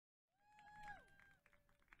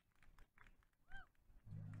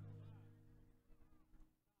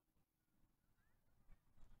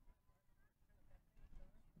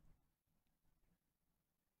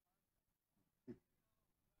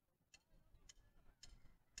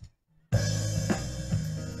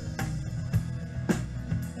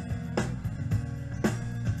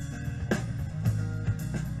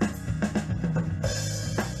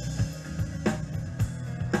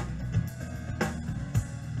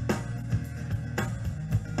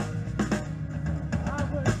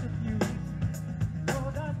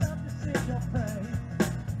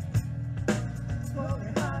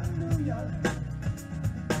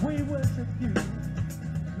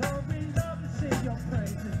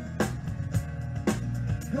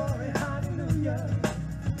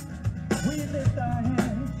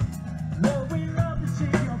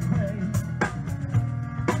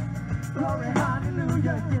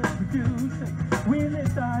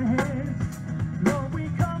hands. Lord, we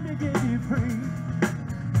come to give you praise.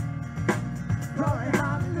 Glory,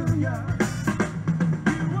 hallelujah.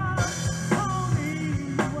 You are holy,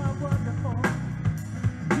 you are wonderful.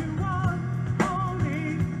 You are holy,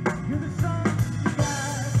 you're the Son of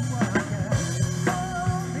God.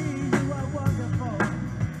 Holy, you are wonderful.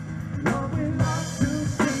 Lord, we love to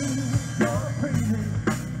sing your praises.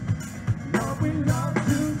 Lord, we love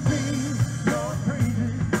to sing your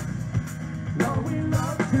praises. Lord, we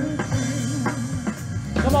love to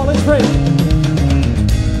sing. Come on, let's pray.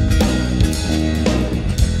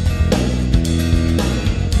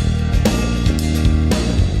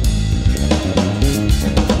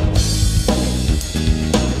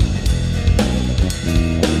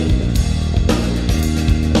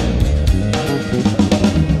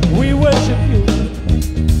 We worship you.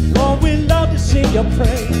 Lord, we love to sing your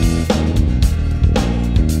praise.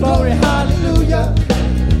 Glory, hallelujah.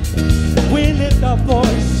 We lift our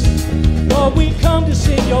voice. Lord, we come to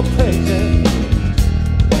sing your praises.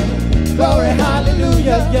 Glory,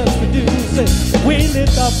 hallelujah. Yes, we do. Say, we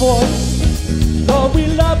lift our voice. Lord, we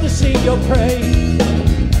love to sing your praise.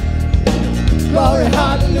 Glory,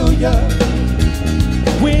 hallelujah.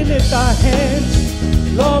 We lift our hands.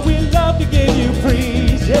 Lord, we love to give you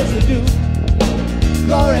praise. Yes, we do.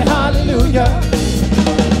 Glory, hallelujah.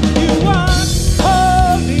 You are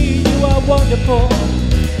holy. You are wonderful.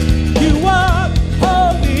 You are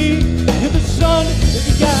holy. You're the Son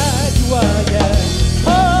of God. You are, yeah.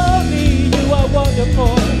 Holy, you are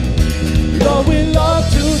wonderful. Lord, we love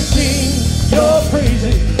to sing your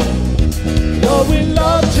praises. Lord, we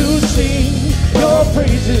love to sing your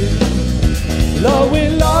praises. Lord, we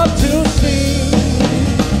love to sing.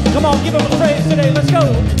 Come on, give him a praise today. Let's go.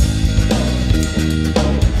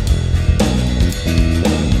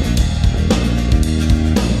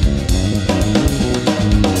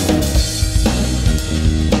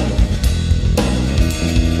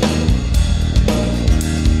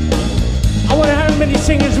 I wonder how many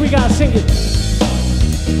singers we got singing.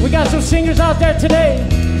 We got some singers out there today.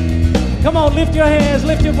 Come on, lift your hands,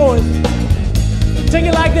 lift your voice. Sing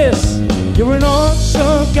it like this. You're an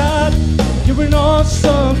awesome God. You're an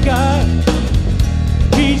awesome God.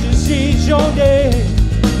 Jesus is your name.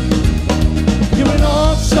 You're an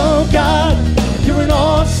awesome God. You're an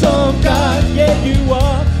awesome God. Yeah, you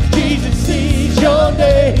are. Jesus is your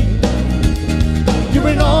name. You're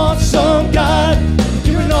an awesome God.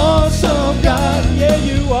 You're an awesome God. Yeah,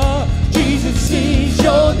 you are. Jesus is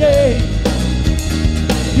your name.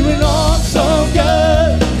 You're an awesome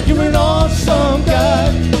God. You're an awesome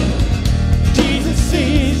God. Jesus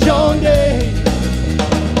is your name.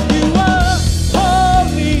 You are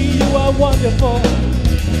holy. You are wonderful.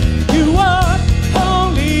 You are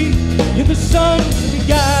holy. You're the Son of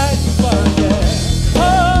God. You are,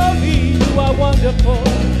 yeah. Holy. You are wonderful.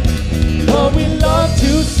 Lord, we love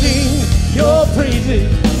to sing your praises.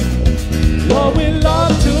 Lord, we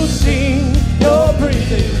love to sing your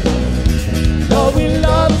praises. Lord, we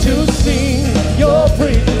love to sing your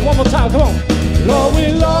praises. One more time, come on. Lord, we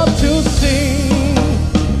love to sing.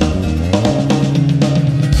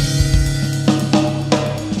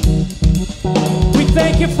 We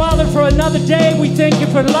thank you, Father, for another day. We thank you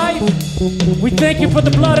for life. We thank you for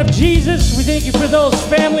the blood of Jesus. We thank you for those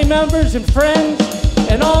family members and friends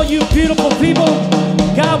and all you beautiful people.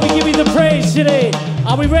 God, we give you the praise today.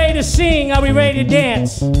 Are we ready to sing? Are we ready to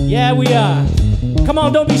dance? Yeah, we are. Come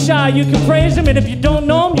on, don't be shy. You can praise him, and if you don't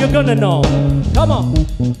know him, you're gonna know him. Come on.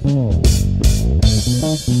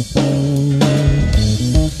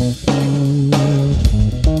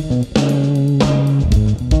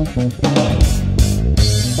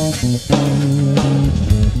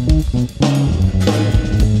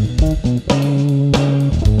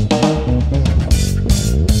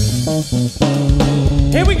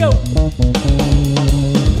 Here we go.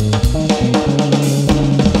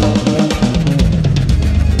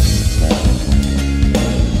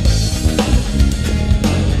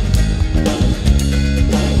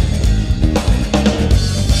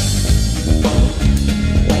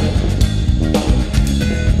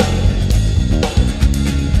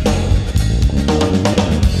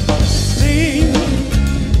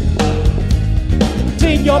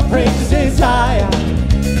 Sing your praises in Zion.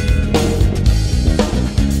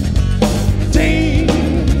 Sing,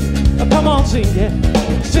 come on, sing it.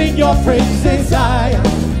 Sing your praises in Zion.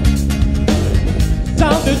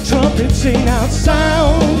 Sound the trumpet, sing out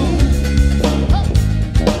sound.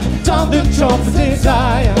 Sound the trumpet in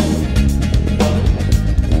Zion.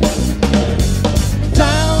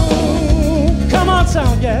 Sound, come on,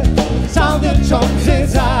 sound, yeah. Sound the trumpet in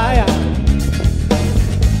Zion.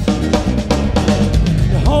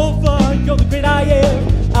 Jehovah, you're the great I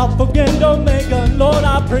am. Alpha and Omega, Lord,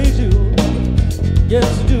 I praise you. Yes,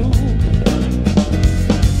 I do.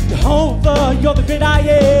 Jehovah, you're the great I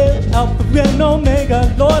am. Alpha and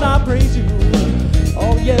Omega, Lord, I praise you.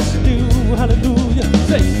 Oh, yes, I do. Hallelujah.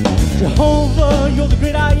 Say, Jehovah, you're the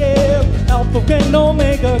great I am. Alpha and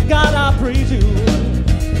Omega, God, I praise you.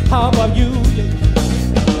 How about you?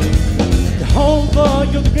 Jehovah,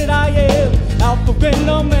 you're the great I am. Alpha and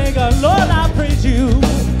Omega, Lord, I praise you.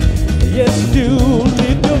 Yes, I do.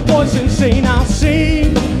 Lift your voice and sing. Now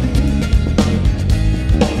sing.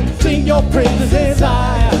 Sing your praises in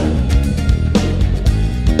Zion.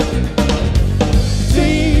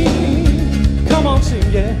 Sing. Come on, sing,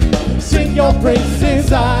 yeah. Sing your praises in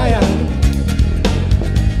Zion.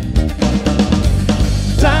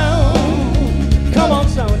 Sound. Come on,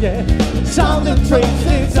 sound, yeah. Sound the praises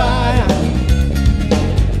in Zion.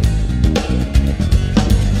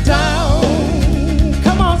 Down.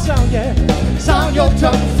 Come on, sound, yeah. Sound your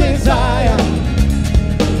trumpets in Zion.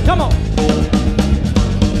 Come on.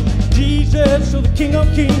 Jesus, you're the King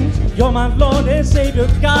of Kings. You're my Lord and Savior.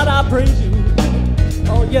 God, I praise you.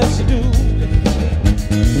 Oh, yes, I do.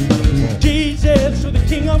 Jesus, you're the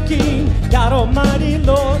King of Kings. God Almighty,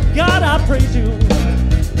 Lord. God, I praise you.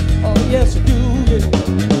 Oh, yes, I do. Yeah.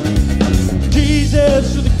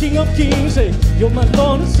 Jesus, you're the King of Kings. Say, you're my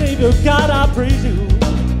Lord and Savior. God, I praise you.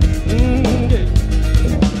 Yeah.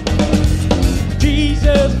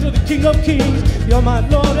 Jesus, you're the King of Kings. You're my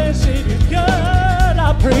Lord and Savior. God,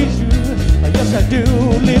 I praise you. Yes, I do.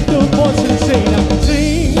 Lift your voice and sing. I can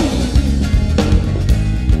sing.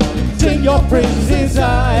 Sing your praises in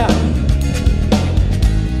Zion.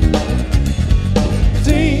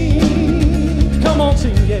 Sing. Come on,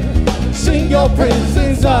 sing, yeah. Sing your praises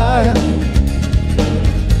in Zion.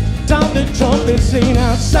 Sound the trumpet, sing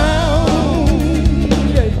out sound.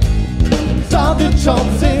 Yeah. Sound the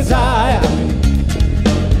trumpets in Zion.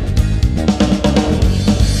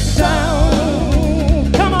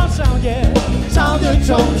 Sound. Come on, sound, yeah. Sound the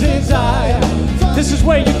trumpets in Zion. This is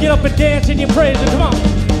where you get up and dance and you praise it. Come on.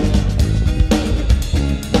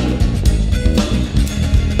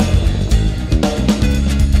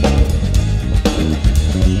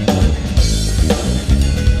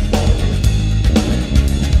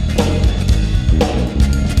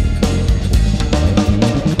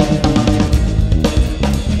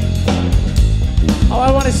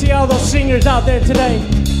 See all those singers out there today.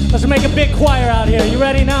 Let's make a big choir out here. You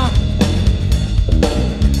ready now?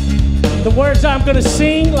 The words I'm gonna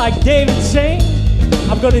sing like David sang.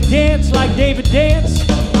 I'm gonna dance like David danced.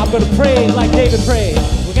 I'm gonna pray like David prayed.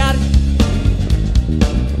 We got it?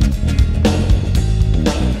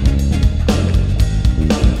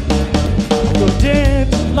 I'm gonna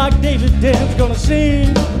dance like David danced. Gonna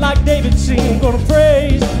sing like David sing. Gonna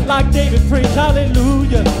praise like David praised.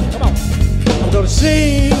 Hallelujah. Come on. I'm gonna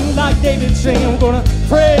sing like David sing. I'm gonna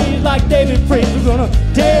pray like David prays. We're gonna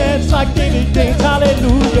dance like David danced.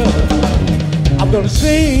 Hallelujah. I'm gonna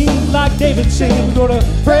sing like David sing. We're gonna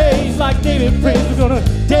praise like David prays. We're gonna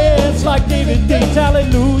dance like David danced.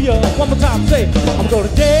 Hallelujah. One more time, say. I'm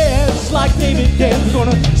gonna dance like David danced. We're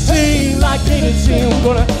gonna sing like David sing.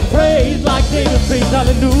 We're gonna praise like David prays.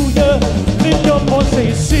 Hallelujah. Lift your voice,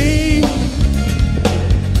 say, sing.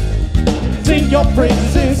 Sing your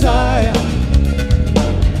praises in Zion.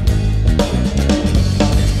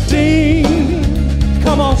 Sing,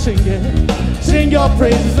 come on, sing it. Sing your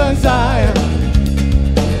praises in Zion.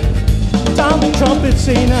 Sound the trumpets,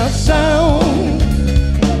 sing out sound.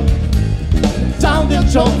 Sound the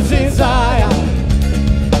trumpets in Zion.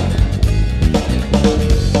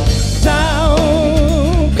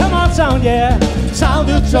 Sound, come on, sound, yeah. Sound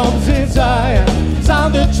the trumpets in Zion.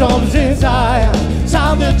 Sound the trumpets in Zion.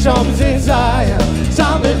 Sound the trumpets in Zion.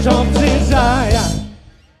 Sound the trumpets in